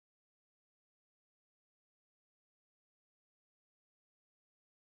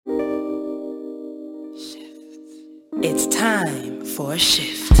It's time for a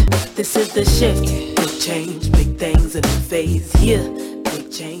shift. This is the shift. Big change, big things in the phase. Yeah.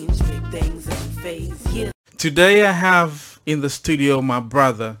 Big change, big things in the phase. Yeah. Today I have in the studio my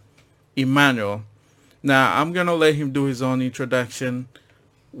brother, Emmanuel. Now I'm gonna let him do his own introduction.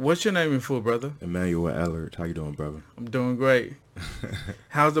 What's your name in full, brother? Emmanuel, Ellard. How you doing, brother? I'm doing great.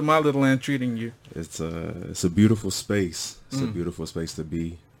 How's the motherland treating you? It's a beautiful space. It's a beautiful space to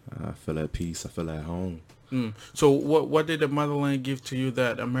be. I feel at peace. I feel at home. So what did the motherland give to you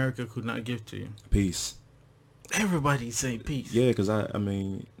that America could not give to you? Peace. Everybody say peace. Yeah, because I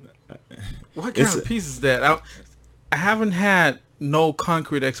mean, What kind of peace is that? I haven't had no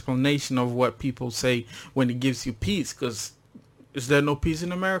concrete explanation of what people say when it gives you peace, because is there no peace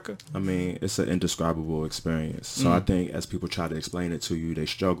in America? I mean, it's an indescribable experience. So I think as people try to explain it to you, they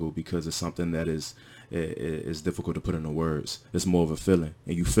struggle because it's something that is difficult to put into words. It's more of a feeling,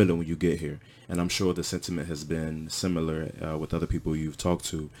 and you feel it when you get here. And I'm sure the sentiment has been similar with other people you've talked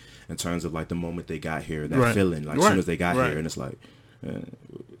to in terms of like the moment they got here, that feeling, like as soon as they got here, and it's like,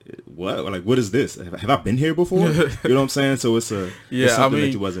 what? Like, what is this? Have I been here before? You know what I'm saying? So it's something that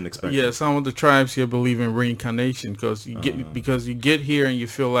you wasn't expecting. Yeah, some of the tribes here believe in reincarnation because you get here and you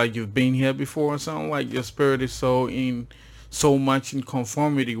feel like you've been here before or something. Like your spirit is so much in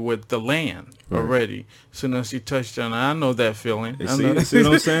conformity with the land already. As soon as you touch down, I know that feeling. See what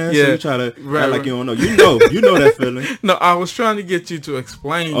I'm saying? Yeah. So you try to act like you don't know. You know that feeling. No, I was trying to get you to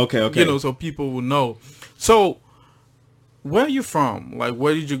explain. Okay. You know, so people will know. So, where are you from? Like,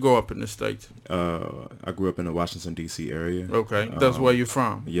 where did you grow up in the States? I grew up in the Washington D.C. area. Okay, that's where you're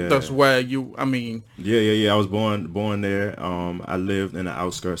from. Yeah, that's where you. I mean. Yeah. I was born there. I lived in the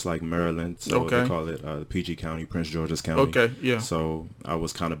outskirts, like Maryland. So okay. They call it PG County, Prince George's County. Okay, yeah. So I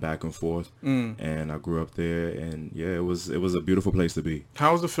was kind of back and forth, and I grew up there, and yeah, it was a beautiful place to be.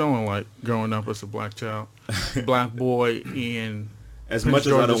 How was the feeling like growing up as a black child, black boy in? As Prince much as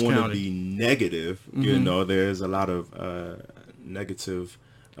George's I don't want County. to be negative, you know, there's a lot of negative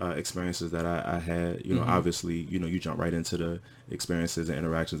experiences that I had. You know, obviously, you know, you jump right into the experiences and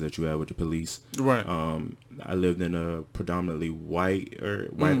interactions that you had with the police. Right. I lived in a predominantly white area,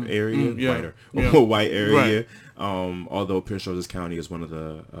 white area. Right. Although Prince George's County is one of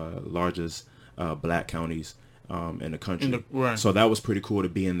the largest black counties in the country. Right. So that was pretty cool to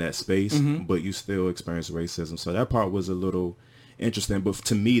be in that space, but you still experience racism. So that part was a little interesting, but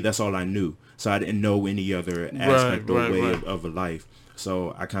to me, that's all I knew. So I didn't know any other aspect or way of life.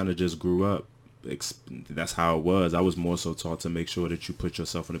 So I kind of just grew up. That's how it was. I was more so taught to make sure that you put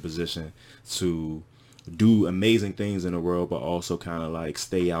yourself in a position to do amazing things in the world, but also kind of like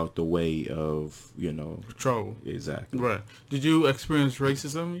stay out the way of, you know, trouble. Exactly. Right. Did you experience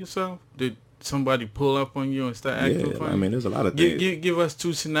racism yourself? Did somebody pull up on you and start acting funny? I mean, there's a lot of things. Give us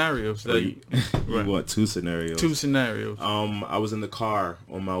two scenarios. You want two scenarios? Two scenarios. I was in the car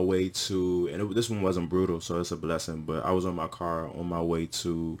on my way to, and this one wasn't brutal, so it's a blessing. But I was on my car on my way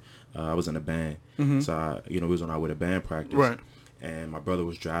to. I was in a band, so we was on our way to band practice. Right. And my brother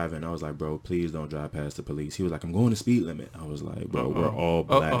was driving. I was like, bro, please don't drive past the police. He was like, I'm going the speed limit. I was like, bro, we're all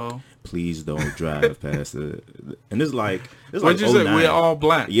black. Please don't drive past the. And it's like What'd you say? We're all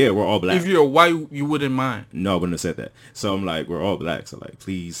black. Yeah, we're all black. If you're white, you wouldn't mind. No, I wouldn't have said that. So I'm like, we're all black. So like,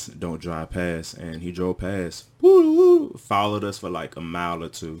 please don't drive past. And he drove past, followed us for like a mile or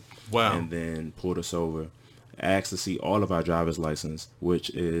two. Wow. And then pulled us over. Asked to see all of our driver's license, which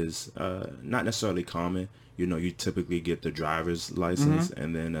is not necessarily common. You know, you typically get the driver's license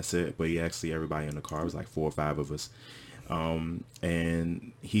and then that's it. But he actually, everybody in the car, it was like 4 or 5 of us.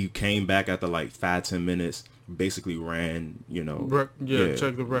 And he came back after like 5-10 minutes, basically ran, you know.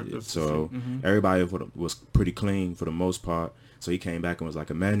 Check the records. So everybody was pretty clean for the most part. So he came back and was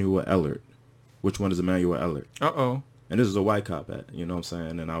like, Emmanuel Ellard. Which one is Emmanuel Ellard? And this is a white cop you know what I'm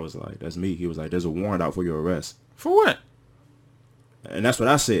saying? And I was like, that's me. He was like, there's a warrant out for your arrest. For what? And that's what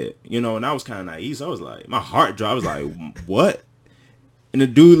I said, you know, and I was kind of naive. So I was like, my heart dropped. I was like, what? And the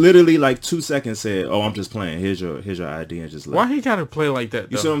dude literally like 2 seconds said, oh, I'm just playing. Here's your ID and just left. Why he gotta play like that,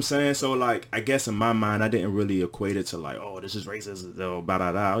 though? You see what I'm saying? So like, I guess in my mind, I didn't really equate it to like, oh, this is racist.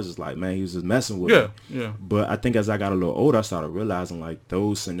 I was just like, man, he was just messing with me. Yeah. But I think as I got a little older, I started realizing like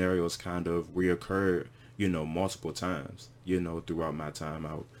those scenarios kind of reoccurred, you know, multiple times, you know, throughout my time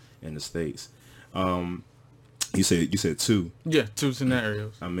out in the States. You said 2. Yeah, 2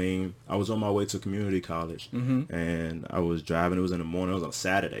 scenarios. I mean, I was on my way to community college, and I was driving. It was in the morning. It was on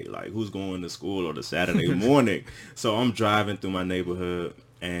Saturday. Like, who's going to school on a Saturday morning? So I'm driving through my neighborhood,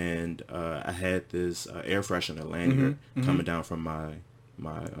 and I had this air freshener lanyard coming down from my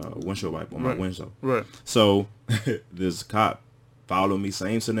windshield wiper on my window. Right. So this cop followed me.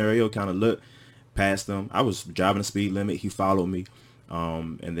 Same scenario. Kind of looked. passed him. I was driving the speed limit. He followed me,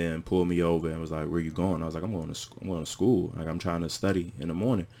 and then pulled me over and was like, "Where you going?" I was like, I'm going to school. Like, I'm trying to study in the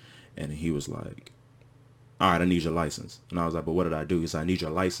morning." And he was like, "All right, I need your license." And I was like, "But what did I do?" He said, "I need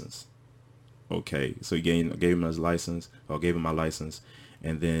your license." Okay, so he gave him his license, or gave him my license,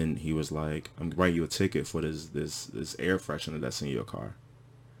 and then he was like, "I'm writing you a ticket for this air freshener that's in your car."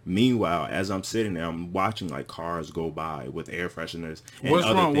 Meanwhile, as I'm sitting there, I'm watching like cars go by with air fresheners and What's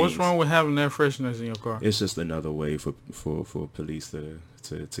other wrong? things. What's wrong with having air fresheners in your car? It's just another way for police to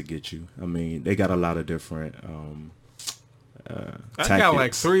get you. I mean, they got a lot of different I got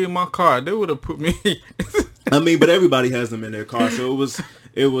like 3 in my car. They would have put me. I mean, but everybody has them in their car, so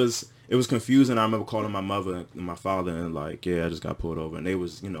it was confusing. I remember calling my mother and my father and like, "Yeah, I just got pulled over," and they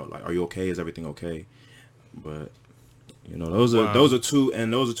was, like, "Are you okay? Is everything okay?" But those are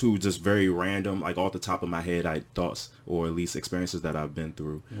two just very random, like off the top of my head, thoughts or at least experiences that I've been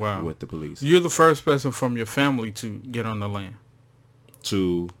through with the police. You're the first person from your family to get on the land.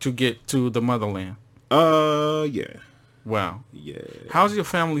 To get to the motherland. Yeah. Wow. Yeah. How's your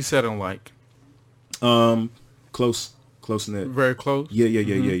family setting like? Close knit. Very close.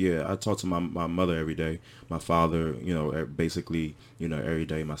 Yeah. I talk to my mother every day. My father, basically, every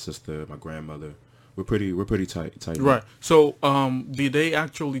day. My sister, my grandmother. We're pretty tight. Right. So, did they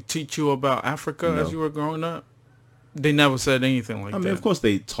actually teach you about Africa No. as you were growing up? They never said anything like that. I mean, of course,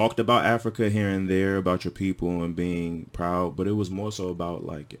 they talked about Africa here and there, about your people and being proud, but it was more so about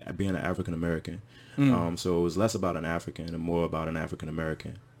like being an African American. So it was less about an African and more about an African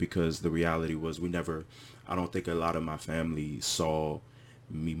American, because the reality was I don't think a lot of my family saw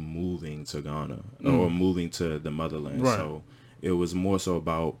me moving to Ghana or moving to the motherland. Right. So it was more so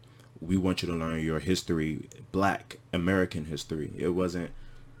about, we want you to learn your history, Black American history. It wasn't.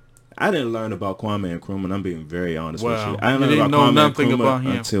 I didn't learn about Kwame Nkrumah, and I'm being very honest with you. I didn't learn about Kwame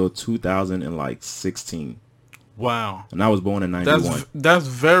Nkrumah until 2016. Wow. And I was born in 91. That's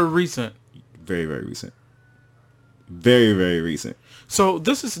very recent. Very, very recent. Very, very recent. So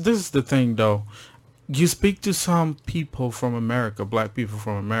this is the thing, though. You speak to some people from America, Black people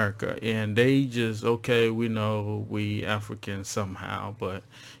from America, and they just, okay, we know we African somehow, but,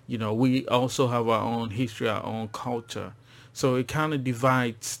 we also have our own history, our own culture. So it kind of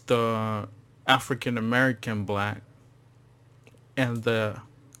divides the African American Black and the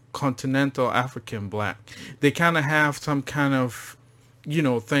continental African Black. They kind of have some kind of,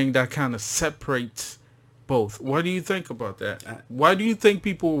 thing that kind of separates both. What do you think about that? Why do you think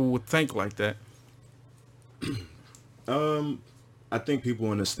people would think like that? I think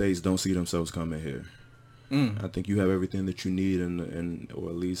people in the States don't see themselves coming here. I think you have everything that you need, or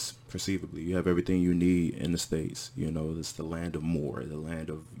at least perceivably, you have everything you need in the States. It's the land of more, the land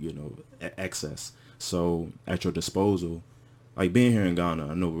of, excess. So at your disposal, like being here in Ghana,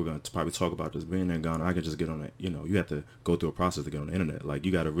 I know we're going to probably talk about this. Being here in Ghana, I could just get on it. You have to go through a process to get on the internet. Like,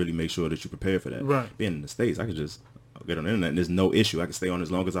 you got to really make sure that you're prepared for that. Right. Being in the States, I could just get on the internet and there's no issue. I can stay on as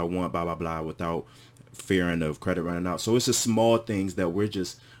long as I want, blah, blah, blah, without fearing of credit running out. So it's just small things that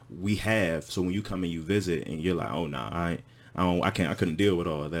we have. So when you come and you visit and you're like, oh, nah, I couldn't deal with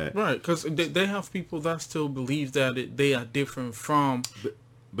all of that. Right, because they have people that still believe that they are different from.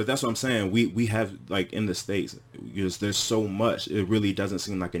 But that's what I'm saying. We have, like, in the States, there's so much. It really doesn't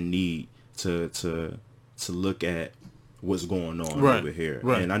seem like a need to look at what's going on over here.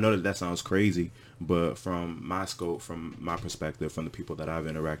 Right. And I know that sounds crazy, but from my scope, from my perspective, from the people that I've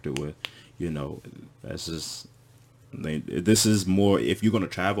interacted with, that's just, this is more, if you're going to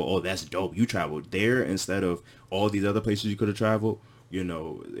travel, oh, that's dope, you traveled there instead of all these other places you could have traveled.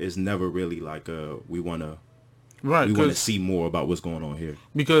 It's never really like we want to see more about what's going on here.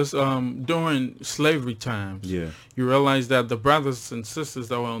 Because during slavery times, you realize that the brothers and sisters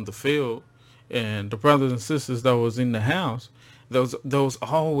that were on the field and the brothers and sisters that was in the house, there was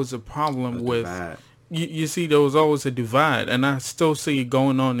always a problem with divide. You see, there was always a divide, and I still see it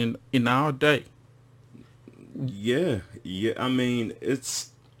going on in our day. Yeah. I mean,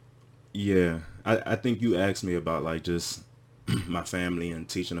 I think you asked me about, like, just my family and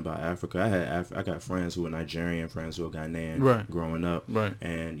teaching about Africa. I got friends who are Nigerian, friends who are Ghanaian growing up. Right.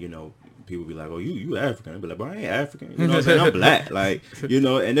 And, people be like, oh, you African. I'd be like, bro, I ain't African. You know what I'm saying? I'm Black. Like,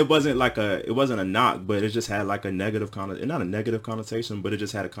 and it wasn't a knock, but it just had like a negative not a negative connotation, but it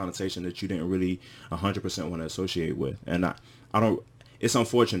just had a connotation that you didn't really 100% want to associate with. And I don't, it's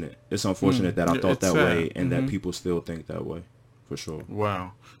unfortunate. It's unfortunate that I thought that way and that people still think that way, for sure.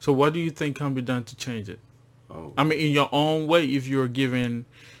 Wow. So what do you think can be done to change it? Oh. I mean, in your own way, if you're given,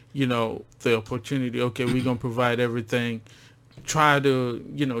 the opportunity, okay, we're going to provide everything, try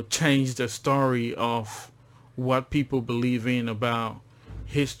to, change the story of what people believe in about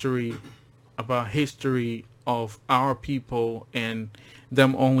history, about history of our people and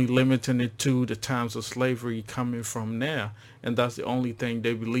them only limiting it to the times of slavery coming from there, and that's the only thing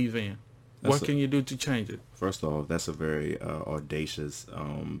they believe in. What can you do to change it? First off, that's a very audacious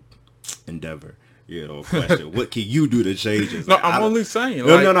endeavor. Question. What can you do to change it? No, I'm only saying.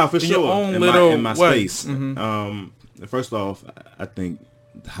 No, for sure. In my way. space. First off, I think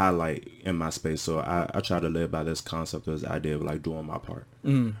highlight in my space. So I try to live by this concept or this idea of like doing my part.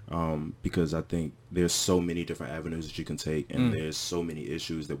 Because I think there's so many different avenues that you can take, and there's so many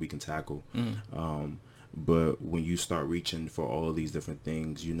issues that we can tackle. But when you start reaching for all of these different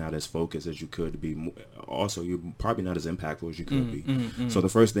things, you're not as focused as you could be. Also, you're probably not as impactful as you could be. So the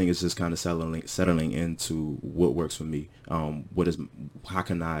first thing is just kind of settling into what works for me. How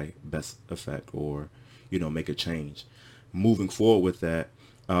can I best affect or, make a change? Moving forward with that,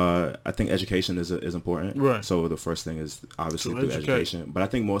 I think education is important. Right. So the first thing is obviously through education, but I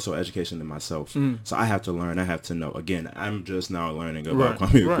think more so education in myself. So I have to learn. I have to know. Again, I'm just now learning about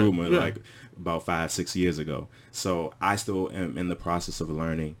climate recruitment like about 5-6 years ago. So I still am in the process of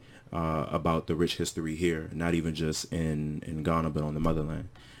learning about the rich history here, not even just in Ghana, but on the motherland.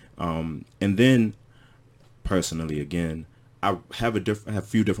 And then personally, again, I have a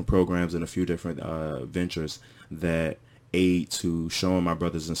few different programs and a few different ventures that aid to showing my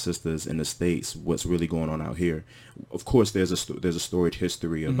brothers and sisters in the States what's really going on out here. Of course, there's a storied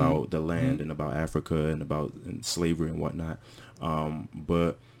history about the land and about Africa and about slavery and whatnot.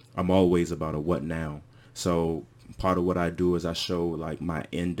 But I'm always about a what now. So part of what I do is I show like my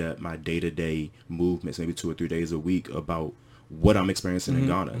in-depth, my day-to-day movements, maybe 2 or 3 days a week about what I'm experiencing in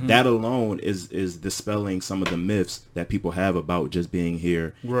Ghana. That alone is dispelling some of the myths that people have about just being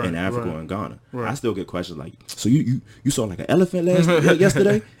here in Africa or in Ghana. I still get questions like, so you saw like an elephant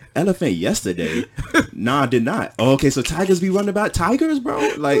yesterday? Elephant yesterday? Nah, I did not. Oh, okay, so tigers be running about tigers, bro?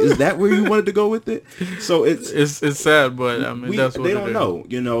 Like, is that where you wanted to go with it? So it's sad, but I mean, that's what they don't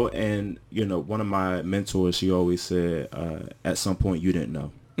know, and one of my mentors, she always said, at some point you didn't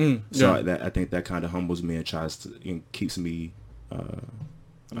know. I think that kind of humbles me and tries to keeps me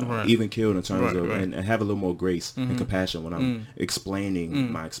even killed in terms of and have a little more grace and compassion when I'm explaining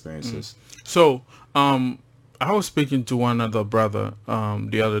my experiences. So I was speaking to one other brother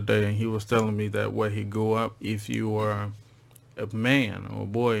the other day, and he was telling me that where he grew up, if you were a man or a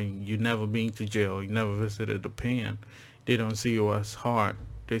boy, you never been to jail, you never visited the pen, they don't see you as hard.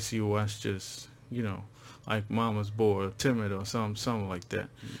 They see you as just, like mama's boy, or timid or something like that.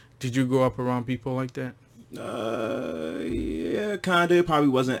 Did you grow up around people like that? Yeah, kinda. It probably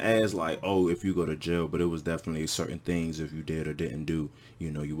wasn't as like, oh, if you go to jail, but it was definitely certain things if you did or didn't do,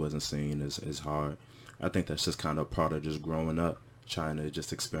 you wasn't seen as hard. I think that's just kind of part of just growing up, trying to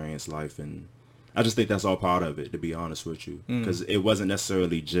just experience life, and I just think that's all part of it, to be honest with you, because it wasn't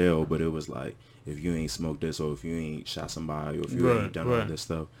necessarily jail, but it was like, if you ain't smoked this, or if you ain't shot somebody, or if you ain't done all this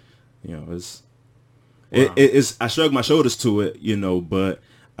stuff, it's it's I shrug my shoulders to it, but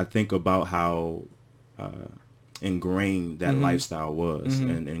I think about how ingrained that lifestyle was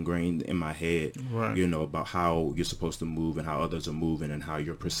and ingrained in my head, about how you're supposed to move and how others are moving and how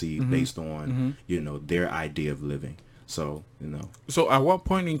you're perceived based on, their idea of living. So, So at what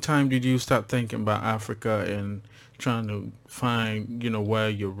point in time did you start thinking about Africa and trying to find, where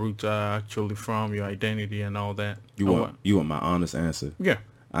your roots are actually from, your identity and all that? You want my honest answer? Yeah.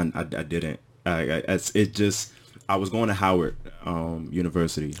 I didn't. I was going to Howard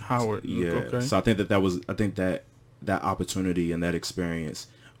University. Howard, yeah. Okay. So I think that opportunity and that experience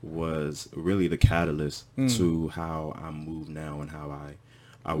was really the catalyst to how I move now and how I.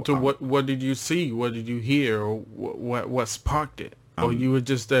 So what did you see? What did you hear? Or what sparked it? Or you were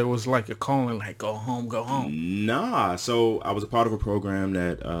just there was like a calling, like go home. Nah. So I was a part of a program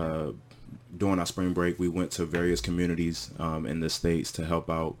that during our spring break we went to various communities in the States to help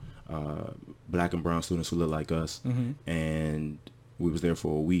out Black and brown students who look like us, and we was there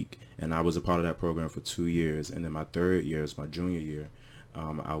for a week, and I was a part of that program for 2 years, and then my third year is my junior year.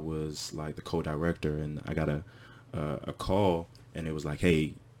 I was like the co-director, and I got a call, and it was like,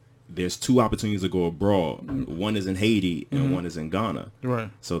 hey, there's 2 opportunities to go abroad. One is in Haiti and one is in Ghana. Right.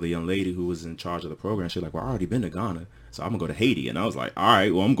 So the young lady who was in charge of the program, she was like, well, I already been to Ghana, so I'm gonna go to Haiti. And I was like, all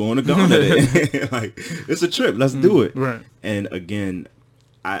right, well, I'm going to Ghana then. Like, it's a trip, let's do it. Right. And again,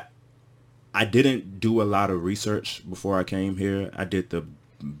 I didn't do a lot of research before I came here. I did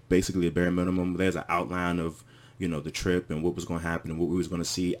basically a bare minimum. There's an outline of, the trip and what was going to happen and what we was going to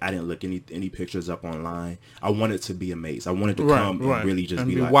see. I didn't look any pictures up online. I wanted to be amazed. I wanted to come and really just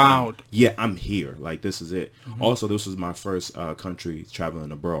be like, wow. I'm here. Like, this is it. Also, this was my first country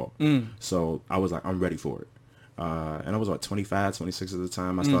traveling abroad. So I was like, I'm ready for it. And I was like 25, 26 at the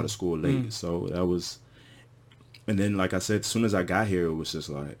time. I started school late. So that was, and then like I said, as soon as I got here, it was just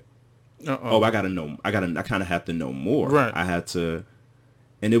like, oh, I kind of have to know more. Right. I had to,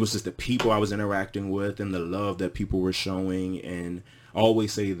 and it was just the people I was interacting with and the love that people were showing. And I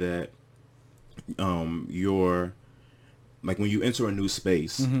always say that you're, like when you enter a new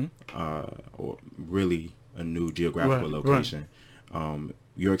space, or really a new geographical location,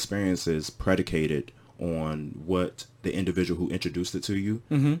 your experience is predicated on what the individual who introduced it to you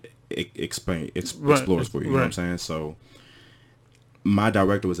explores for you. You know what I'm saying? So my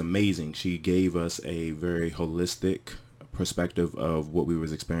director was amazing. She gave us a very holistic perspective of what we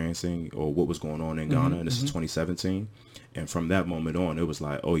was experiencing or what was going on in Ghana. And this is 2017. And from that moment on, it was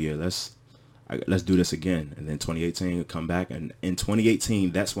like, oh yeah, let's do this again. And then 2018 come back. And in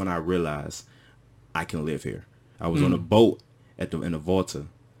 2018, that's when I realized I can live here. I was on a boat in the Volta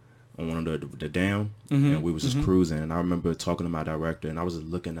on one of the dam, and we was just cruising. And I remember talking to my director, and I was just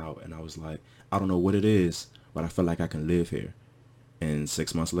looking out, and I was like, I don't know what it is, but I feel like I can live here. And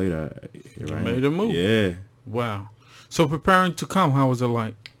 6 months later, here I am. Made a move. Yeah. Wow. So preparing to come, how was it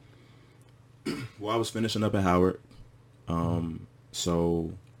like? Well, I was finishing up at Howard,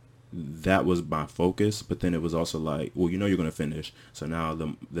 so that was my focus. But then it was also like, well, you're gonna finish. So now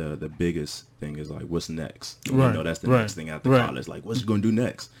the biggest thing is like, what's next? Right. That's the next thing after college. Like, what's you gonna do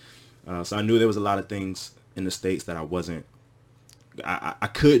next? So I knew there was a lot of things in the States that I wasn't. I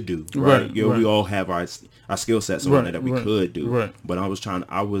could do, right? We all have our skill sets on that we could do. Right. But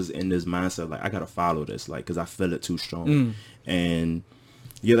I was in this mindset like I gotta follow this, like, because I feel it too strong. And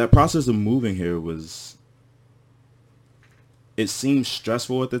yeah, that process of moving here it seemed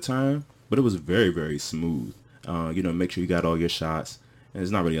stressful at the time, but it was very, very smooth. Make sure you got all your shots. And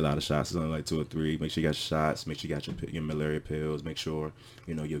it's not really a lot of shots. It's only like 2 or 3. Make sure you got your shots. Make sure you got your malaria pills. Make sure,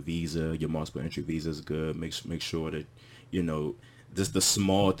 your visa, your multiple entry visa is good. Make sure that, just the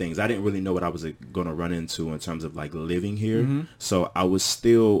small things. I didn't really know what I was going to run into in terms of like living here. So I was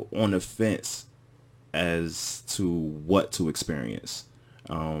still on the fence as to what to experience,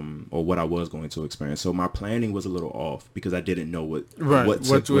 or what I was going to experience. So my planning was a little off because I didn't know what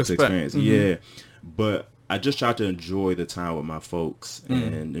to experience. Yeah. But I just tried to enjoy the time with my folks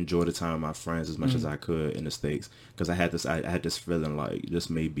and enjoy the time with my friends as much as I could in the States, because I had this feeling like this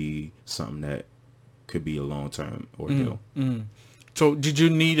may be something that could be a long-term ordeal. So did you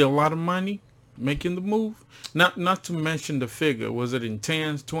need a lot of money making the move? Not to mention the figure. Was it in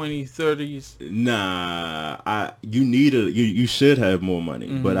 10s, 20s, 30s? Nah, you should have more money,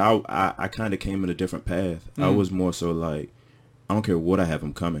 but I kind of came in a different path. I was more so like, I don't care what I have,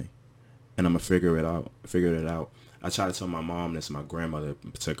 I'm coming, and I'm gonna figure it out. I try to tell my mom this, my grandmother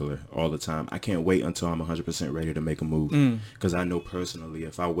in particular, all the time. I can't wait until I'm 100% ready to make a move, because I know personally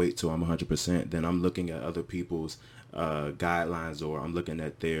if I wait till I'm 100%, then I'm looking at other people's guidelines, or I'm looking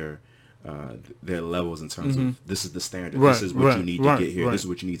at their levels in terms of this is the standard, this is what you need to get here, this is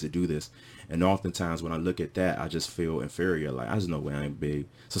what you need to do this. And oftentimes when I look at that, I just feel inferior, like there's no way I ain't big.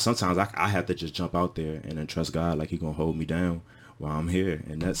 So sometimes I have to just jump out there and then trust God, like he gonna hold me down while I'm here.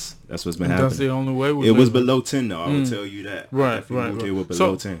 And that's what's been happening. That's the only way. It was below 10 though, I would tell you that. Right. Here with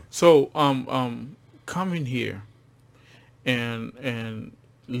below 10. So coming here and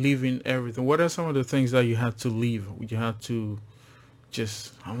leaving everything, what are some of the things that you had to leave? You had to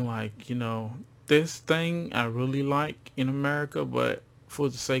I'm like, this thing I really like in America, but for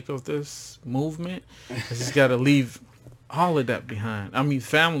the sake of this movement, I just got to leave all of that behind. I mean,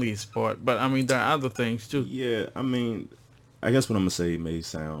 family is part, but I mean, there are other things too. Yeah, I mean, I guess what I'm going to say may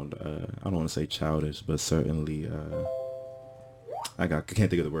sound, I don't want to say childish, but certainly, I can't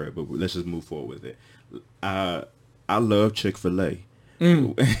think of the word, but let's just move forward with it. I love Chick-fil-A.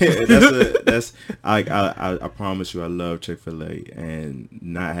 I promise you, I love Chick-fil-A, and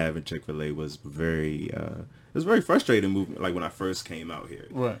not having Chick-fil-A was very frustrating movement. Like when I first came out here,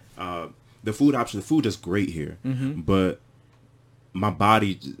 right? The food is great here, but my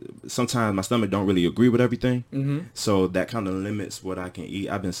body, sometimes my stomach don't really agree with everything, so that kind of limits what I can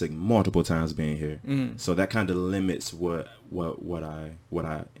eat. I've been sick multiple times being here, so that kind of limits what I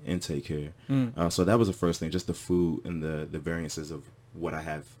intake here. So that was the first thing, just the food and the variances of what I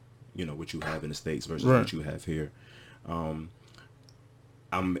have, what you have in the States versus what you have here. I'm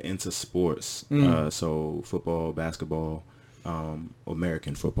into sports, so football, basketball,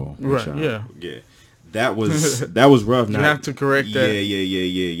 American football. Yeah. That was rough. You have to correct that.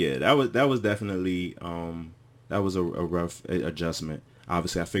 Yeah. That was definitely that was a rough adjustment.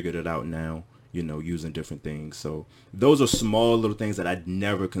 Obviously, I figured it out now, using different things. So those are small little things that I'd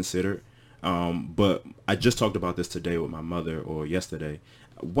never considered. But I just talked about this today with my mother, or yesterday.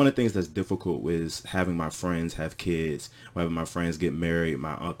 one of the things that's difficult is having my friends have kids, or having my friends get married,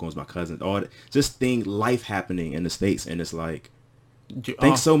 my uncles, my cousins, all that, just life happening in the States, and it's like,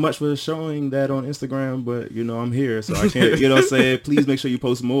 thanks so much for showing that on Instagram, but you know I'm here, so I can't. You know what I'm saying? Please make sure you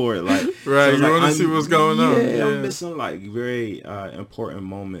post more. Like, right, so you want to see what's going on. Yeah, I'm missing like very important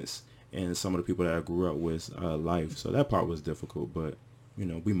moments in some of the people that I grew up with life. So that part was difficult, but you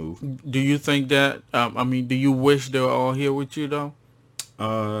know we moved. Do you think that? I mean, do you wish they were all here with you though?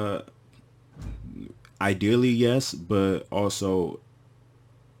 Ideally, yes, but also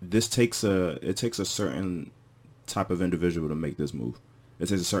it takes a certain type of individual to make this move. It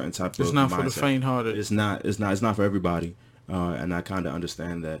takes a certain type of It's not mindset. for the faint-hearted. It's not for everybody. And I kind of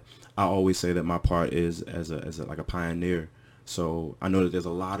understand that. I always say that my part is as a like a pioneer. So I know that there's a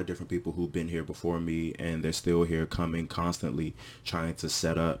lot of different people who've been here before me, and they're still here, coming constantly, trying to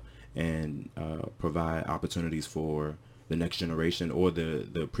set up and provide opportunities for the next generation or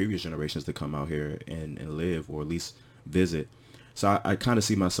the previous generations to come out here and live, or at least visit. So I kind of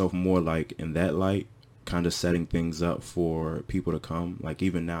see myself more like in that light, kind of setting things up for people to come. Like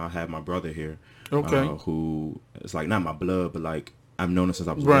even now I have my brother here, who is like not my blood, but like I've known him since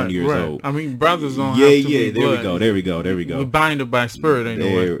I was 1 year old. I mean, brothers don't have to be blood. There we go. We're binded by spirit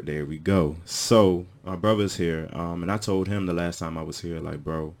anyway. There we go. So my brother's here, and I told him the last time I was here, like,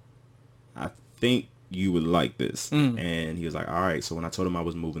 bro, I think you would like this. And he was like, all right. So when I told him I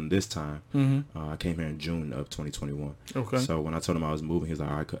was moving this time, I came here in June of 2021. Okay. So when I told him I was moving, he was like,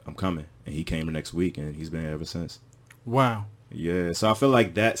 all right, I'm coming. And he came the next week, and he's been here ever since. Wow. Yeah. So I feel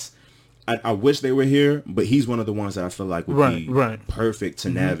like I wish they were here, but he's one of the ones that I feel like would be perfect to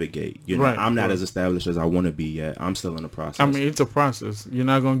navigate. You know, I'm not as established as I want to be yet. I'm still in the process. I mean, it's a process. You're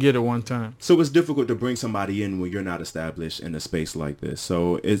not going to get it one time. So it's difficult to bring somebody in when you're not established in a space like this.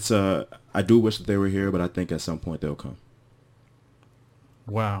 So it's I do wish that they were here, but I think at some point they'll come.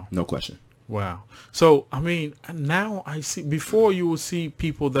 Wow. No question. Wow. So, I mean, now I see, before you will see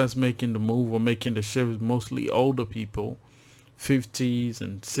people that's making the move or making the shift, mostly older people, 50s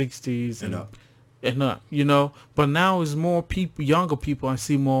and 60s and up, you know, but now it's more people, younger people. I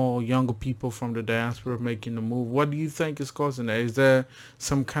see more younger people from the diaspora making the move. What do you think is causing that? Is there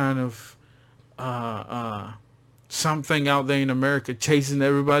some kind of something out there in America chasing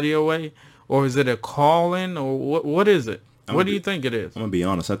everybody away, or is it a calling, or what is it? What do you think it is? I'm gonna be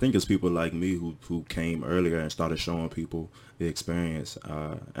honest. I think it's people like me who came earlier and started showing people the experience,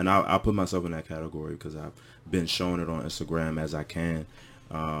 and I'll put myself in that category because I've been showing it on Instagram as I can.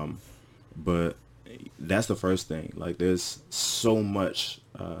 But that's the first thing. Like, there's so much,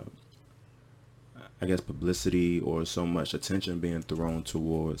 I guess, publicity or so much attention being thrown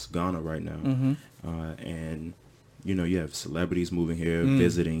towards Ghana right now, and you know, you have celebrities moving here,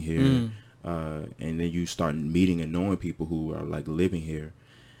 visiting here. And then you start meeting and knowing people who are like living here.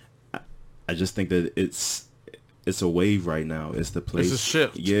 I just think that it's a wave right now. It's the place. It's a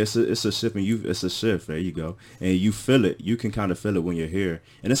shift. Yeah, it's a shift, and it's a shift. There you go, and you feel it. You can kind of feel it when you're here.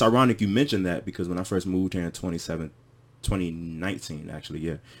 And it's ironic you mentioned that, because when I first moved here in 2019, actually,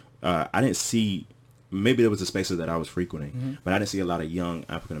 yeah, I didn't see. Maybe there was the spaces that I was frequenting, but I didn't see a lot of young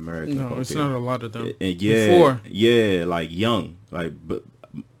African Americans. No, it's not a lot of them. And yeah, like young,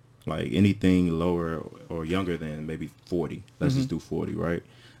 like anything lower or younger than maybe 40. Let's just do 40, right?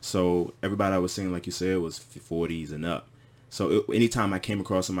 So everybody I was seeing, like you said, was 40s and up. So anytime I came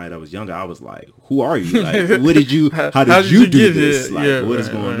across somebody that was younger, I was like, who are you? Like, what did you, how did you do this? Here? Like, yeah, what is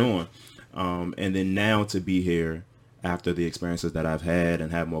going on? And then now to be here after the experiences that I've had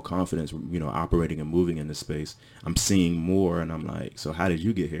and have more confidence, you know, operating and moving in this space, I'm seeing more, and I'm like, so how did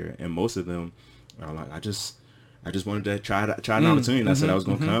you get here? And most of them are like, I just wanted to try an opportunity. And I said I was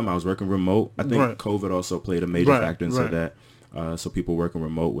going to come. I was working remote. I think COVID also played a major factor into that. So people working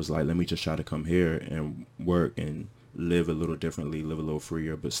remote was like, let me just try to come here and work and live a little differently, live a little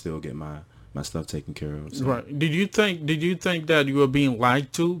freer, but still get my stuff taken care of. So. Right. Did you think that you were being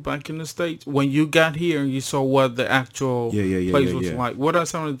lied to back in the States when you got here and you saw what the actual place was like? What are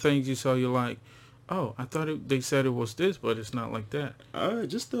some of the things you saw? You're like, oh, I thought they said it was this, but it's not like that.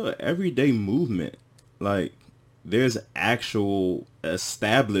 Just the everyday movement. Like, there's actual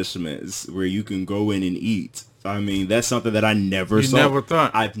establishments where you can go in and eat. I mean, that's something that I never saw. You never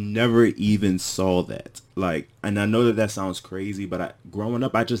thought. I've never even saw that. Like, and I know that sounds crazy, but growing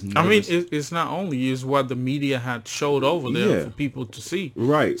up, I just never. I mean, it's not only is what the media had showed over there for people to see.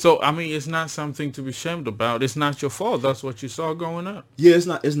 Right. So, I mean, it's not something to be ashamed about. It's not your fault. That's what you saw growing up. Yeah,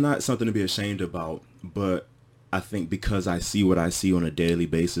 it's not something to be ashamed about, but I think because I see what I see on a daily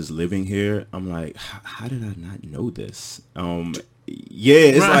basis living here, I'm like, how did I not know this? Yeah,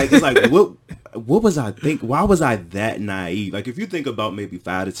 it's like what was I think? Why was I that naive? Like if you think about maybe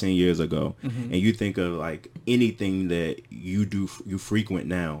 5 to 10 years ago, and you think of like anything that you frequent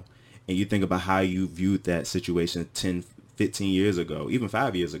now, and you think about how you viewed that situation 10, 15 years ago, even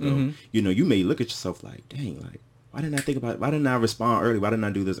 5 years ago, you know, you may look at yourself like, dang, like why didn't I think about it? Why didn't I respond early? Why didn't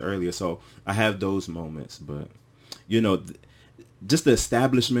I do this earlier? So I have those moments, but you know, just the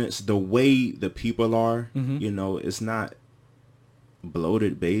establishments, the way the people are, you know, it's not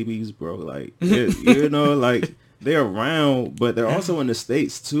bloated babies, bro. Like, you know, like they're around, but they're also in the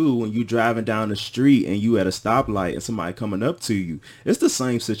States too. When you driving down the street and you at a stoplight and somebody coming up to you, it's the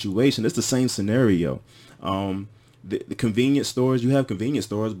same situation. It's the same scenario. The convenience stores, you have convenience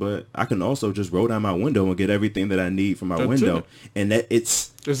stores, but I can also just roll down my window and get everything that I need from my window. And that it's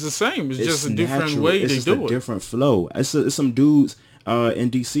the same. It's just a different way it's they just do a it. different flow. It's some dudes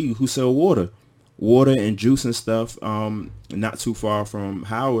in DC who sell water and juice and stuff, not too far from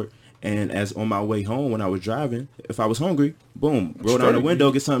Howard. And as on my way home when I was driving, if I was hungry, boom, roll down the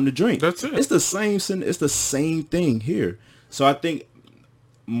window, get something to drink. That's it. It's the same thing here. So I think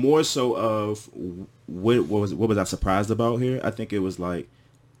more so of what was I surprised about here? I think it was like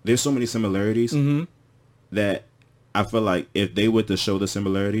there's so many similarities that I feel like if they were to show the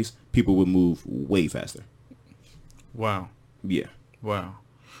similarities, people would move way faster. Wow. Yeah. Wow.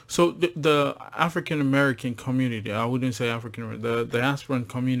 So the African American community, I wouldn't say African, the diasporan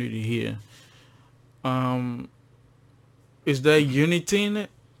community here, is there unity in it?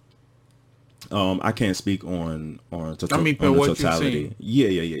 I can't speak on the totality.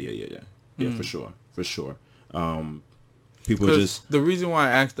 Yeah, for sure. People just the reason why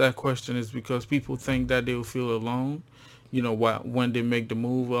I asked that question is because people think that they'll feel alone. You know, when they make the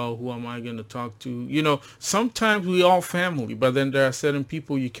move, oh, who am I going to talk to? You know, sometimes we all family, but then there are certain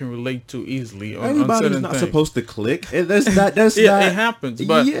people you can relate to easily. Everybody's not supposed to click. That's yeah, it happens.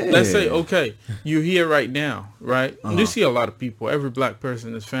 But let's say, okay, you're here right now, right? You see a lot of people. Every black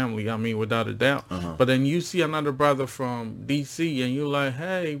person is family, I mean, without a doubt. But then you see another brother from D.C. and you're like,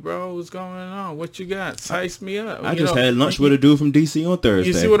 hey, bro, what's going on? What you got? Size me up. I just had lunch with a dude from D.C. on Thursday.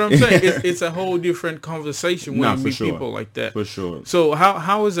 You see what I'm saying? It's a whole different conversation when you meet people like that. For sure. So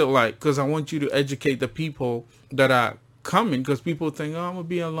how is it like? Because I want you to educate the people that are coming, because people think, oh, I'm going to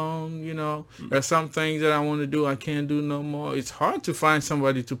be alone, you know. There's some things that I want to do I can't do no more. It's hard to find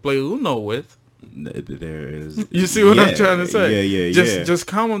somebody to play Uno with. There is. You see what I'm trying to say? Yeah. Just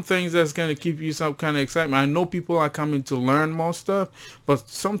common things that's going to keep you some kind of excitement. I know people are coming to learn more stuff, but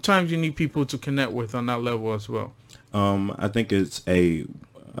sometimes you need people to connect with on that level as well. I think it's a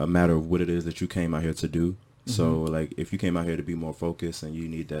matter of what it is that you came out here to do. So, like, if you came out here to be more focused and you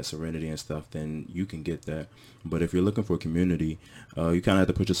need that serenity and stuff, then you can get that. But if you're looking for a community, you kind of have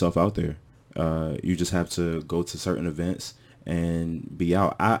to put yourself out there. You just have to go to certain events and be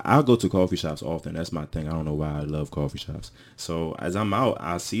out. I'll go to coffee shops often. That's my thing. I don't know why I love coffee shops. So as I'm out,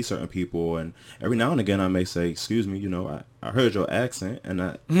 I see certain people, and every now and again I may say, excuse me, you know, I heard your accent, and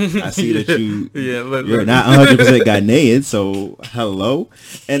I see that you're not 100% Ghanaian, so hello.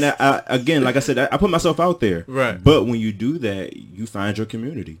 And I again, like I said, I put myself out there. Right. But when you do that, you find your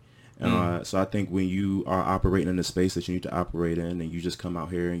community. So I think when you are operating in the space that you need to operate in, and you just come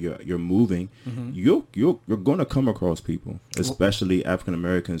out here and you're moving, you're going to come across people, especially African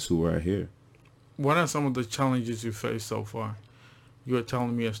Americans who are here. What are some of the challenges you faced so far? You were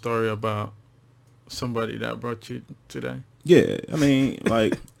telling me a story about somebody that brought you today. Yeah, I mean,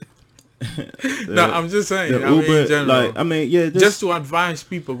 like. No, I'm just saying. Uber, in general, just to advise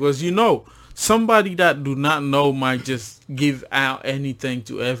people, because you know, somebody that do not know might just give out anything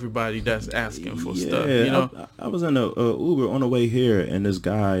to everybody that's asking for stuff. You know, I was in a Uber on the way here, and this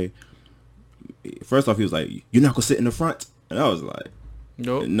guy, first off, he was like, "You're not gonna sit in the front," and I was like,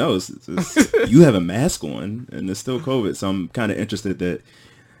 "No, it's you have a mask on, and it's still COVID." So I'm kind of interesting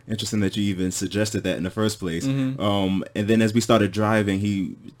that you even suggested that in the first place. And then as we started driving,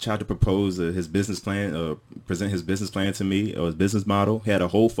 he tried to propose his business plan, present his business plan to me, or his business model. He had a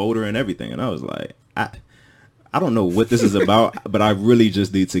whole folder and everything, and I was like, I don't know what this is about, but I really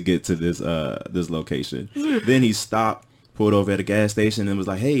just need to get to this location. Then he stopped, pulled over at a gas station, and was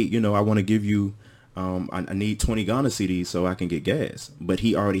like, hey, you know, I want to give you, I need 20 Ghana cedis so I can get gas. But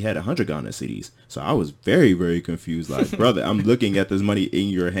he already had 100 Ghana cedis. So I was very, very confused. Like, brother, I'm looking at this money in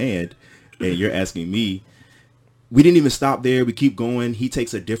your hand, and you're asking me. We didn't even stop there. We keep going. He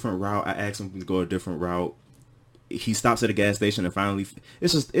takes a different route. I asked him to go a different route. He stops at a gas station, and finally,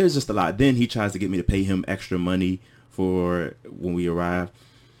 it was just a lot. Then he tries to get me to pay him extra money for when we arrive.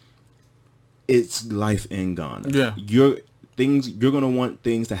 It's life in Ghana. Yeah. you're going to want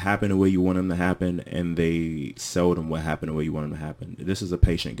things to happen the way you want them to happen, and they seldom will happen the way you want them to happen. This is a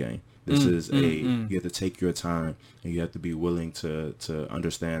patient game. This is you have to take your time, and you have to be willing to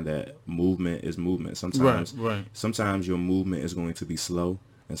understand that movement is movement. Sometimes your movement is going to be slow,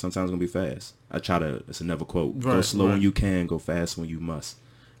 and sometimes it's going to be fast. It's another quote. Go slow when you can, go fast when you must.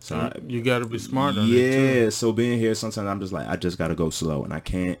 So you got to be smart on it too. So being here, sometimes I'm just like, I just got to go slow, and I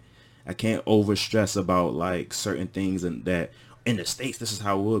can't over stress about like certain things, and that in the States, this is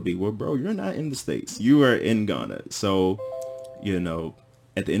how it would be. Well, bro, you're not in the States. You are in Ghana. So,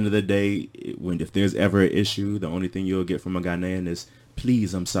 at the end of the day, if there's ever an issue, the only thing you'll get from a Ghanaian is,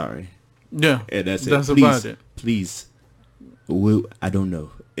 please, I'm sorry. Yeah. And that's it. Please, about it. Please. Well, I don't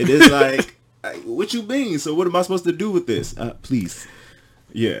know. It is like, what you mean? So what am I supposed to do with this? Please.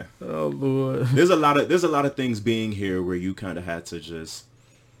 Yeah. Oh, Lord. There's a lot of things being here where you kind of had to just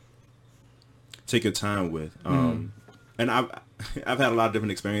take your time with. And I've had a lot of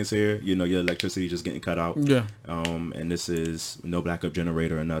different experience here. Your electricity just getting cut out. Yeah. And this is no backup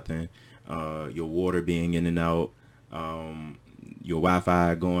generator or nothing. Your water being in and out. Your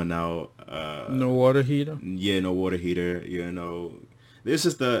Wi-Fi going out. No water heater. Yeah, no water heater. There's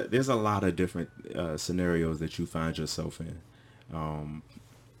a lot of different scenarios that you find yourself in.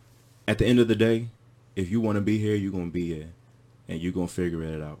 At the end of the day, if you want to be here, you're gonna be here, and you're gonna figure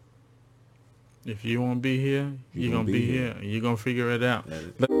it out. If you want to be here, you're going to be here. And you're going to figure it out.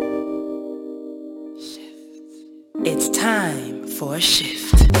 It's time for a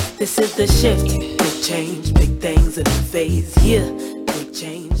shift. This is the shift. Big change, big things in a phase. Yeah. Big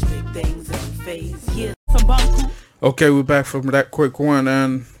change, big things in a phase. Yeah. Okay, we're back from that quick one,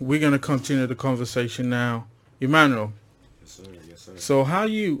 and we're going to continue the conversation now. Emmanuel. Yes, sir. Yes, sir. So how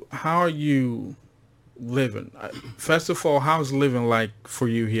are you living? First of all, how's living like for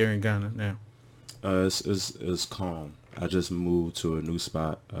you here in Ghana now? It's calm. I just moved to a new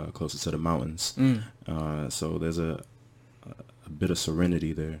spot closer to the mountains, so there's a bit of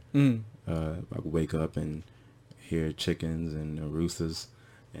serenity there. I wake up and hear chickens and roosters,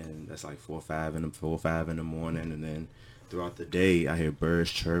 and that's like 4 or 5 in the morning, and then throughout the day I hear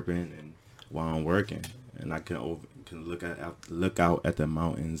birds chirping, and while I'm working, and I can look out at the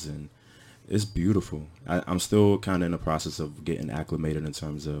mountains, and it's beautiful. I'm still kind of in the process of getting acclimated in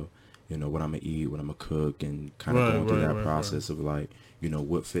terms of what I'm gonna eat, what I'm gonna cook, and kind of going through that process of like,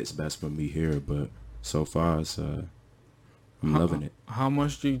 what fits best for me here. But so far, I'm loving it. How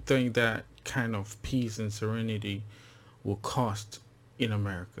much do you think that kind of peace and serenity will cost in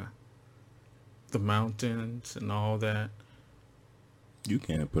America? The mountains and all that. You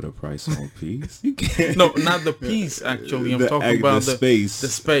can't put a price on peace. You can't. No, not the peace. Actually, I'm talking about the space. The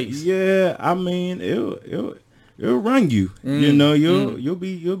space. Yeah, I mean, it'll run you. You'll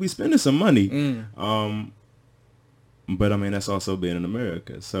be spending some money. But I mean, that's also being in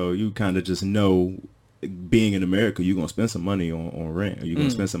America. So you kind of just know, being in America, you're gonna spend some money on rent, or you're gonna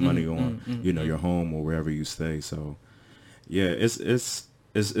spend some money on your home or wherever you stay. So yeah,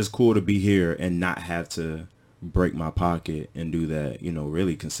 it's cool to be here and not have to break my pocket and do that.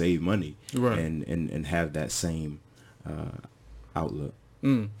 Really can save money, and have that same outlook.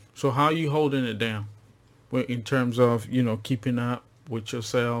 So how are you holding it down? In terms of, keeping up with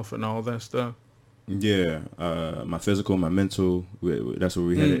yourself and all that stuff? Yeah. My physical, my mental, that's where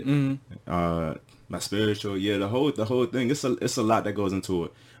we headed. My spiritual, yeah, the whole thing. It's a lot that goes into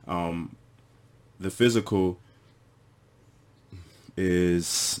it. The physical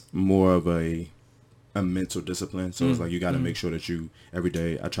is more of a mental discipline. So it's like you got to make sure that you, every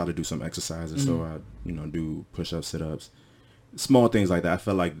day, I try to do some exercises. So I, do push-ups, sit-ups. Small things like that. I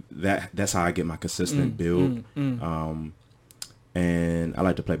feel like that's how I get my consistent build. And I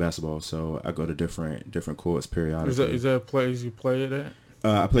like to play basketball, so I go to different courts periodically. Is that a place you play it at?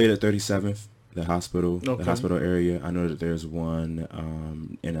 I played at 37th, the hospital area. I know that there's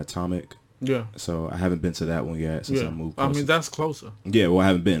one in Atomic. Yeah. So I haven't been to that one yet since I moved closer. I mean, that's closer. Yeah, well, I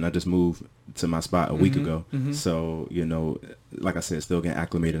haven't been. I just moved to my spot a week ago. So, like I said, still getting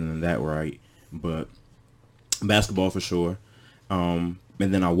acclimated in that right. But basketball for sure. And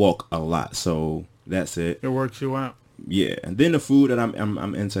then I walk a lot, so that's it. It works you out. Yeah, and then the food that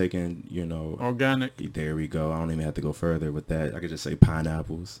I'm intaking, organic. There we go. I don't even have to go further with that. I could just say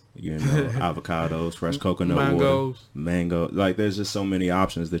pineapples, avocados, fresh coconut water, mango. Like, there's just so many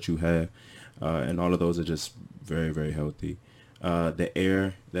options that you have, and all of those are just very, very healthy. The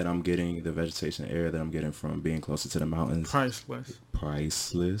air that I'm getting, the vegetation air that I'm getting from being closer to the mountains,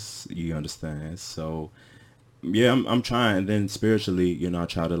 priceless. You understand? So. Yeah, I'm trying. And then spiritually, I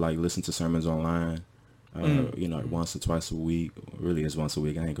try to like listen to sermons online, You know, once or twice a week. Really, it's once a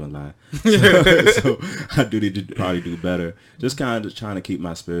week. I ain't gonna lie. So I do need to probably do better. Just kind of trying to keep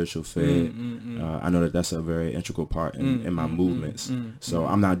my spiritual fed. I know that that's a very integral part in my movements. So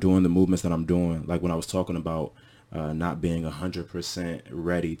I'm not doing the movements that I'm doing. Like when I was talking about not being 100%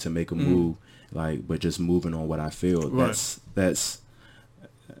 ready to make a move, like, but just moving on what I feel. Right.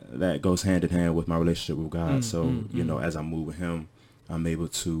 That goes hand in hand with my relationship with God. So you know, as I move with Him, I'm able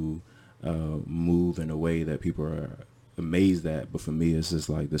to move in a way that people are amazed at. But for me, it's just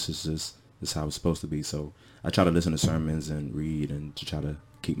like this is how it's supposed to be. So I try to listen to sermons and read and to try to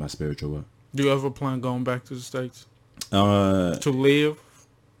keep my spiritual up. Do you ever plan going back to the States To live?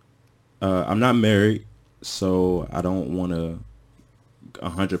 I'm not married, so I don't want to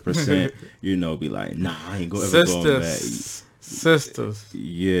 100%, you know, be like, nah, I ain't ever going back. Sisters.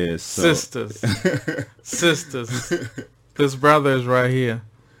 Yes. Sisters. This brother is right here.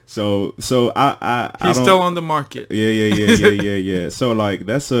 So I He's still on the market. Yeah. So like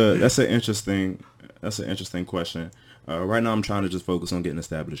that's an interesting question. Right now I'm trying to just focus on getting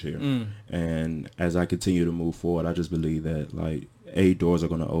established here, and as I continue to move forward, I just believe that like doors are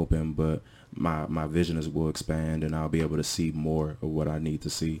going to open, but my vision will expand, and I'll be able to see more of what I need to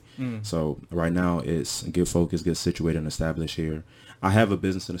see. So right now it's get focused, get situated, and established here. I have a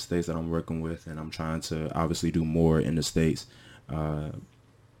business in the States that I'm working with, and I'm trying to obviously do more in the States. I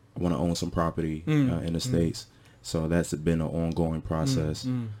want to own some property in the States, so that's been an ongoing process.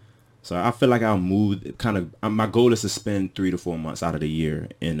 So I feel like I'll move. My goal is to spend 3 to 4 months out of the year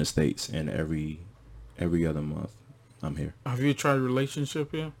in the States, and every other month I'm here. Have you tried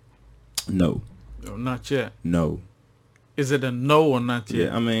relationship yet? No. No, not yet. No. Is it a no or not yet?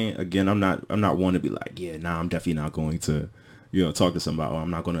 Yeah, I mean, again, I'm not one to be like, yeah, nah, I'm definitely not going to, you know, talk to somebody, or I'm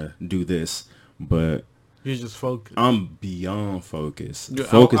not going to do this, but you just focus. I'm beyond focus.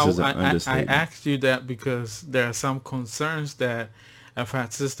 Focus is an understatement. I asked you that because there are some concerns that I've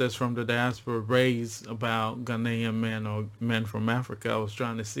had sisters from the diaspora raise about Ghanaian men or men from Africa. I was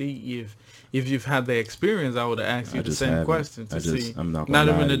trying to see if you've had the experience. I would have asked you the same question to see. I'm not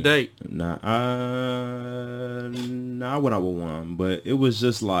even a date. Nah, I went out with one, but it was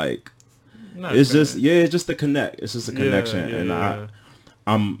just like it's just the connect. It's just a connection,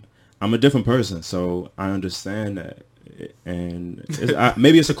 I'm a different person, so I understand that. And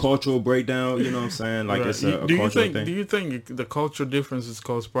maybe it's a cultural breakdown, you know what I'm saying? Like it's a cultural thing. Do you think the cultural differences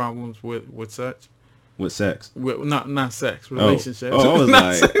cause problems with sex? With sex? Not sex, relationships. I was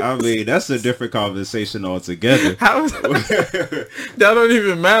like, sex. I mean, that's a different conversation altogether. That don't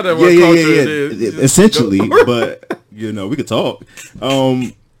even matter what culture it is. Essentially, but, you know, we could talk.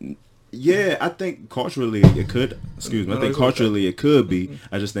 Yeah, I think culturally it could. Excuse me. I think culturally it could be.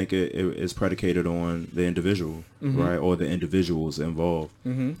 I just think it is predicated on the individual, right, or the individuals involved.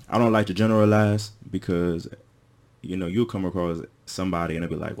 I don't like to generalize because, you know, you'll come across somebody and they'll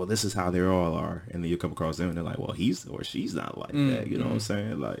be like, well, this is how they all are, and then you come across them and they're like, well, he's or she's not like that. You know what I'm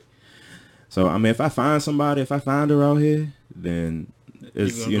saying? Like, so I mean, if I find her out here, then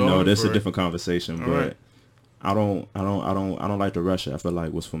it's that's a different conversation, but. Right. I don't like to rush it. I feel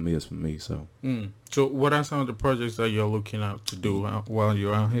like what's for me is for me. So. So what are some of the projects that you're looking out to do while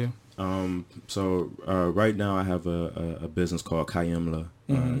you're out here? So right now I have a business called Kyemla,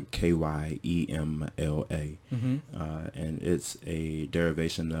 Kyemla, and it's a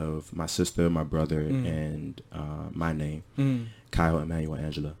derivation of my sister, my brother, and my name, Kyle, Emmanuel,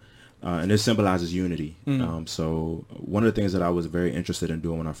 Angela. And it symbolizes unity. So one of the things that I was very interested in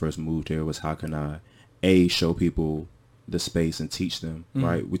doing when I first moved here was how can I show people the space and teach them,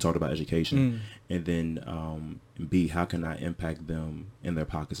 right? We talked about education. And then B, how can I impact them in their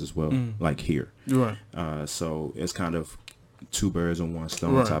pockets as well, like here. Right. So it's kind of 2 birds in 1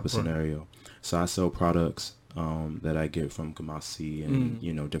 stone type of scenario. So I sell products that I get from Kumasi and,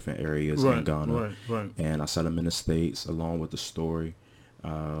 you know, different areas in Ghana. And I sell them in the States along with the story.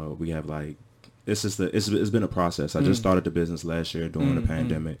 We have like, it's been a process. I just started the business last year during the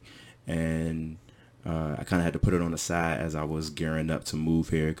pandemic. And I kind of had to put it on the side as I was gearing up to move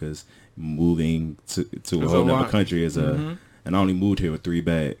here because moving to a whole other country is and I only moved here with 3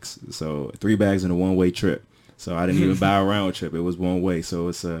 bags. So 3 bags in a one-way trip. So I didn't even buy a round trip. It was one way. So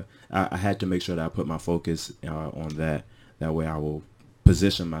it's I had to make sure that I put my focus on that. That way I will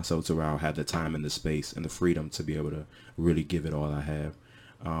position myself to where I'll have the time and the space and the freedom to be able to really give it all I have.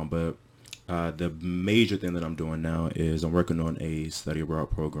 But the major thing that I'm doing now is I'm working on a study abroad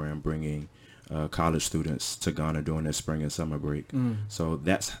program bringing college students to Ghana during their spring and summer break. So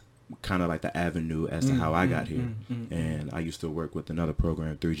that's kind of like the avenue as to how I got here. And I used to work with another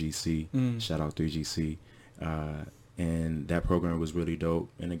program, 3GC, shout out 3GC. And that program was really dope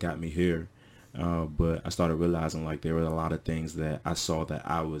and it got me here. But I started realizing like there were a lot of things that I saw that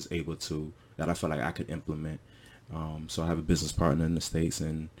I was able to, that I felt like I could implement. So I have a business partner in the States,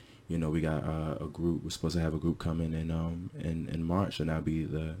 and we got a group. We're supposed to have a group coming in March, and that'll be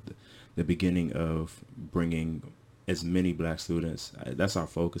the beginning of bringing as many black students. That's our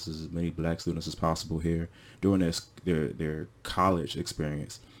focus, is as many black students as possible here during their college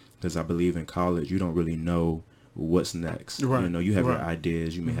experience, because I believe in college you don't really know what's next. Right. You have your Right.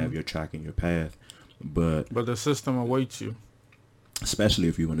 ideas, you may have your track and your path, but the system awaits you. especially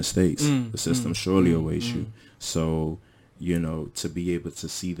if you're in the States, the system surely awaits you. So, to be able to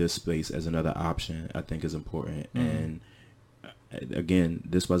see this space as another option, I think is important. And again,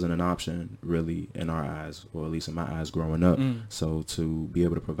 this wasn't an option really in our eyes, or at least in my eyes growing up. So to be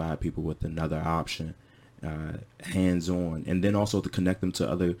able to provide people with another option, hands-on, and then also to connect them to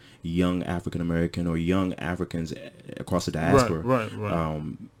other young African American or young Africans across the diaspora. Right.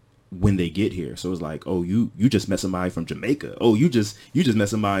 When they get here. So it's like, oh, you just met somebody from Jamaica. Oh, you just met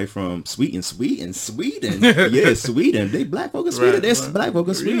somebody from Sweden. Yeah, Sweden. They black folk in Sweden. Right, There's right. black folk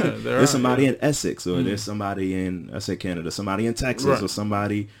in Sweden. Yeah, There's somebody in Essex, or there's somebody in, I said Canada, somebody in Texas, Right. or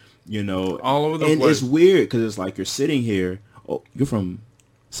somebody, all over the and place. it's weird because it's like you're sitting here. Oh, you're from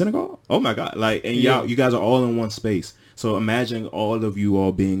Senegal? Oh my God. Like, and you guys are all in one space. So imagine all of you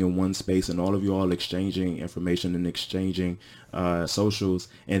all being in one space, and all of you all exchanging information and exchanging socials,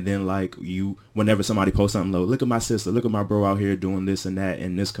 and then like whenever somebody posts something, look at my sister, look at my bro out here doing this and that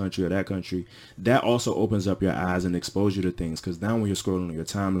in this country or that country, that also opens up your eyes and exposes you to things, because now when you're scrolling on your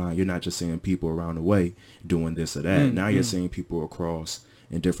timeline, you're not just seeing people around the way doing this or that. Now you're seeing people across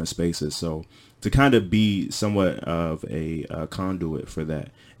in different spaces. So to kind of be somewhat of a conduit for that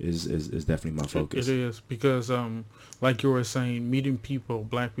is definitely my focus. It is, because like you were saying, meeting people,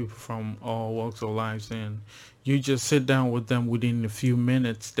 black people from all walks of lives, and you just sit down with them within a few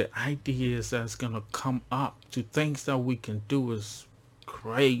minutes, the ideas that's gonna come up to things that we can do is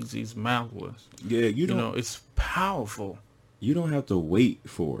crazy, it's marvelous. Yeah, it's powerful. You don't have to wait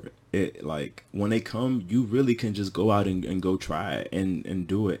for it. Like when they come, you really can just go out and go try it and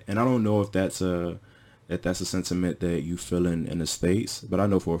do it. And I don't know if that's a sentiment that you feel in the States, but I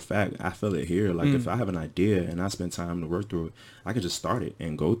know for a fact I feel it here. Like if I have an idea and I spend time to work through it, I can just start it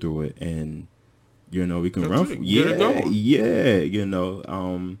and go through it, and we can run from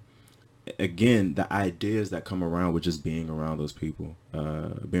again, the ideas that come around with just being around those people,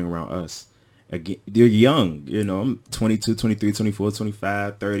 being around us. Again, they're young, I'm 22, 23, 24,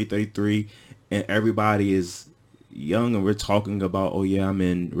 25, 30, 33, and everybody is young, and we're talking about, oh yeah, I'm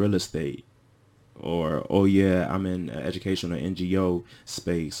in real estate, or oh yeah, I'm in education or NGO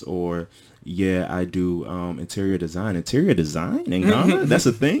space, or yeah, I do interior design in Ghana. That's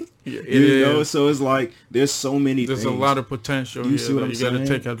a thing. Yeah, so it's like there's so many there's things. a lot of potential here See what that I'm you got to saying?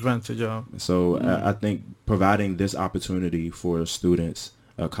 take advantage of. So I think providing this opportunity for students,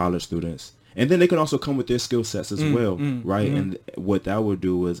 college students, and then they can also come with their skill sets as well, right? And what that would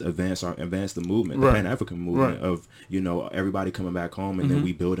do is advance the movement, the Pan-African movement of everybody coming back home, and then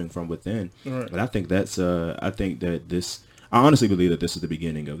we building from within. But I think I honestly believe that this is the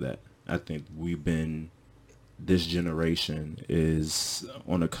beginning of that. I think this generation is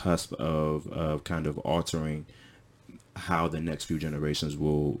on the cusp of kind of altering how the next few generations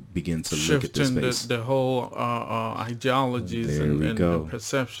will begin to look at this space. The whole ideologies and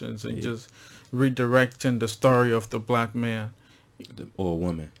perceptions, and just redirecting the story of the black man or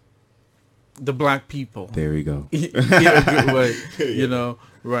woman, the black people. There you go. In a good way,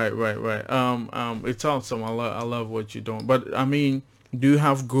 right. It's awesome. I love what you're doing. But I mean, do you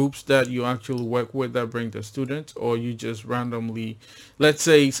have groups that you actually work with that bring the students, or you just randomly, let's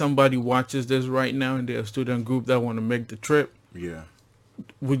say somebody watches this right now and they're a student group that want to make the trip? Yeah.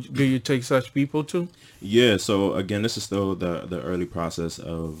 Do you take such people too? Yeah. So again, this is still the early process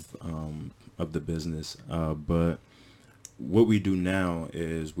of the business. But what we do now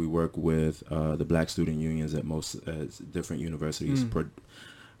is we work with the black student unions at different universities,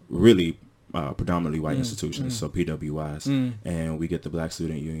 predominantly white institutions, so PWIs, and we get the black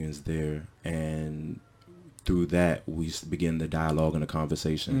student unions there, and through that we begin the dialogue and the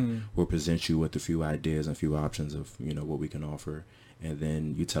conversation. We'll present you with a few ideas and a few options of what we can offer, and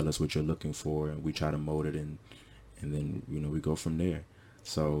then you tell us what you're looking for, and we try to mold it, and then we go from there.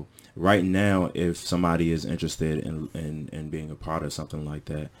 So right now, if somebody is interested in being a part of something like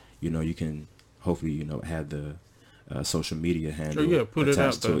that, you can hopefully have the social media handle put it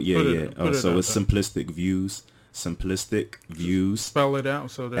out to it. So it's Simplistic Views. Spell it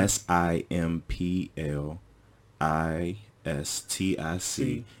out so that SIMPLISTIC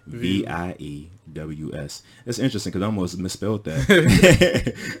STICVIEWS. It's interesting because I almost misspelled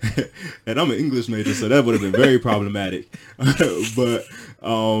that. And I'm an English major, so that would have been very problematic. But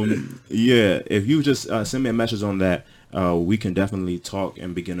yeah, if you just send me a message on that, we can definitely talk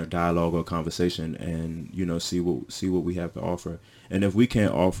and begin a dialogue or conversation, and see what we have to offer. And if we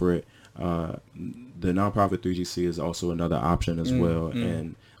can't offer it, the nonprofit 3GC is also another option as well.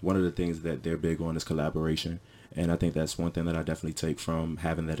 And one of the things that they're big on is collaboration. And I think that's one thing that I definitely take from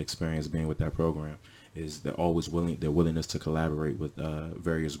having that experience being with that program, is they're always their willingness to collaborate with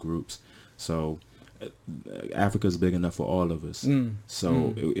various groups. So Africa is big enough for all of us.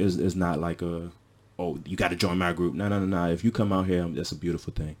 So it's not like you got to join my group. No. If you come out here, that's a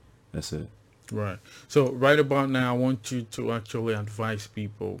beautiful thing. That's it. Right. So right about now, I want you to actually advise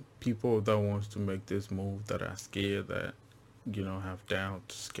people that wants to make this move, that are scared, that have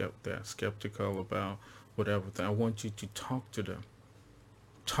doubts, they're skeptical about whatever thing. I want you to talk to them.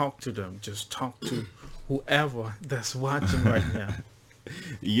 Just talk to whoever that's watching right now.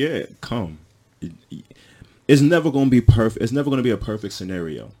 Yeah, come. It's never going to be perfect. It's never going to be a perfect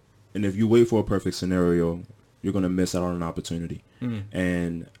scenario. And if you wait for a perfect scenario, you're going to miss out on an opportunity.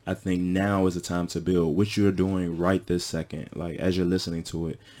 And I think now is the time to build. What you're doing right this second, like as you're listening to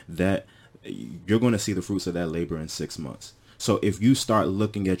it, that you're going to see the fruits of that labor in 6 months. So if you start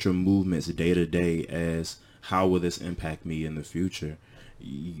looking at your movements day to day as how will this impact me in the future,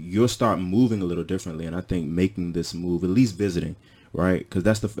 you'll start moving a little differently. And I think making this move, at least visiting, right? Because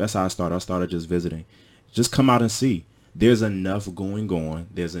that's how I started. I started just visiting. Just come out and see. There's enough going on.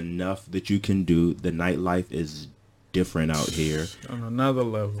 There's enough that you can do. The nightlife is different out here. On another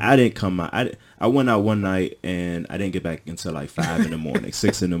level. I didn't come out. I went out one night and I didn't get back until like 5 in the morning,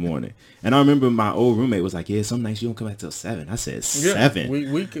 6 in the morning. And I remember my old roommate was like, yeah, some nights you don't come back till 7. I said 7.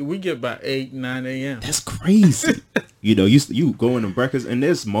 We get by 8, 9 a.m. That's crazy. You go in the breakfast, and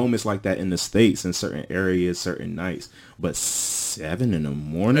there's moments like that in the States, in certain areas, certain nights. But 7 in the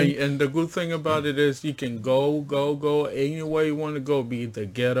morning. And the good thing about it is you can go anywhere you want to go, be it the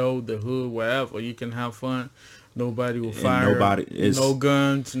ghetto, the hood, wherever. You can have fun. Nobody will fire. No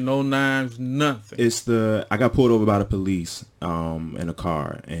guns, no knives, nothing. I got pulled over by the police in a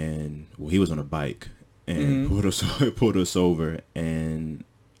car, and he was on a bike and pulled us over, and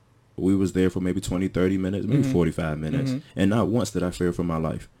we was there for maybe 20, 30 minutes, maybe 45 minutes, and not once did I fear for my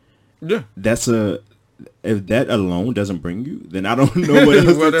life. Yeah. If that alone doesn't bring you, then I don't know what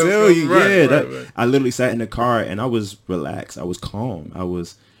else to tell you. Right. I literally sat in the car and I was relaxed. I was calm. I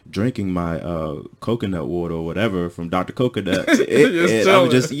was drinking my coconut water or whatever from Dr. Coconut. I'm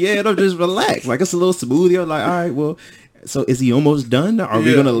just relaxed. Like, it's a little smoothie. I'm like, all right, well, so is he almost done? Are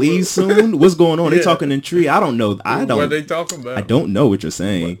we gonna leave soon? What's going on? They talking in tree. I don't know. What are they talking about? I don't know what you're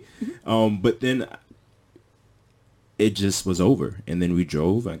saying. But then it just was over, and then we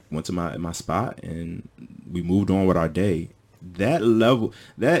drove. I went to my spot, and we moved on with our day. That level,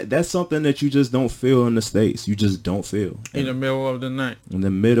 that's something that you just don't feel in the States. You just don't feel in the middle of the night. In the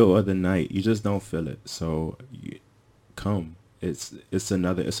middle of the night, you just don't feel it. So, come. It's an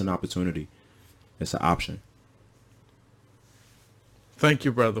opportunity. It's an option. Thank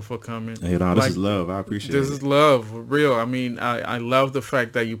you, brother, for coming. Hey, no, this is love. I appreciate it. This is love, real. I mean, I love the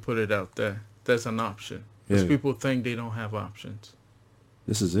fact that you put it out there. There's an option. Because people think they don't have options.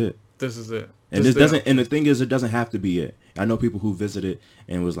 This is it. And and the thing is, it doesn't have to be it. I know people who visited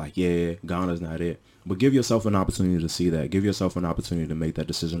and was like, yeah, Ghana's not it. But give yourself an opportunity to see that. Give yourself an opportunity to make that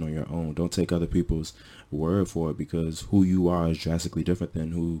decision on your own. Don't take other people's word for it, because who you are is drastically different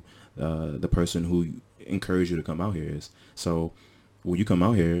than who the person who encouraged you to come out here is. So when you come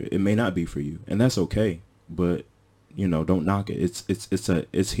out here, it may not be for you, and that's okay. But don't knock it.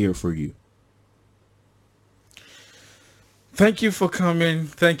 It's here for you. Thank you for coming.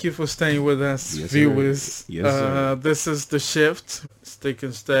 Thank you for staying with us, viewers. Sir. Yes, sir. This is The Shift. Stick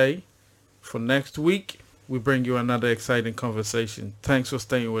and stay. For next week, we bring you another exciting conversation. Thanks for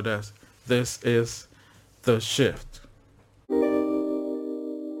staying with us. This is The Shift.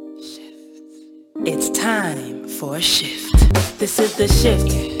 It's time for a shift. This is The Shift.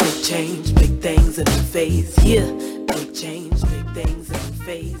 Big change, big things in the phase. Yeah, big change, big things in the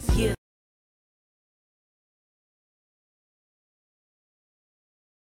phase. Yeah.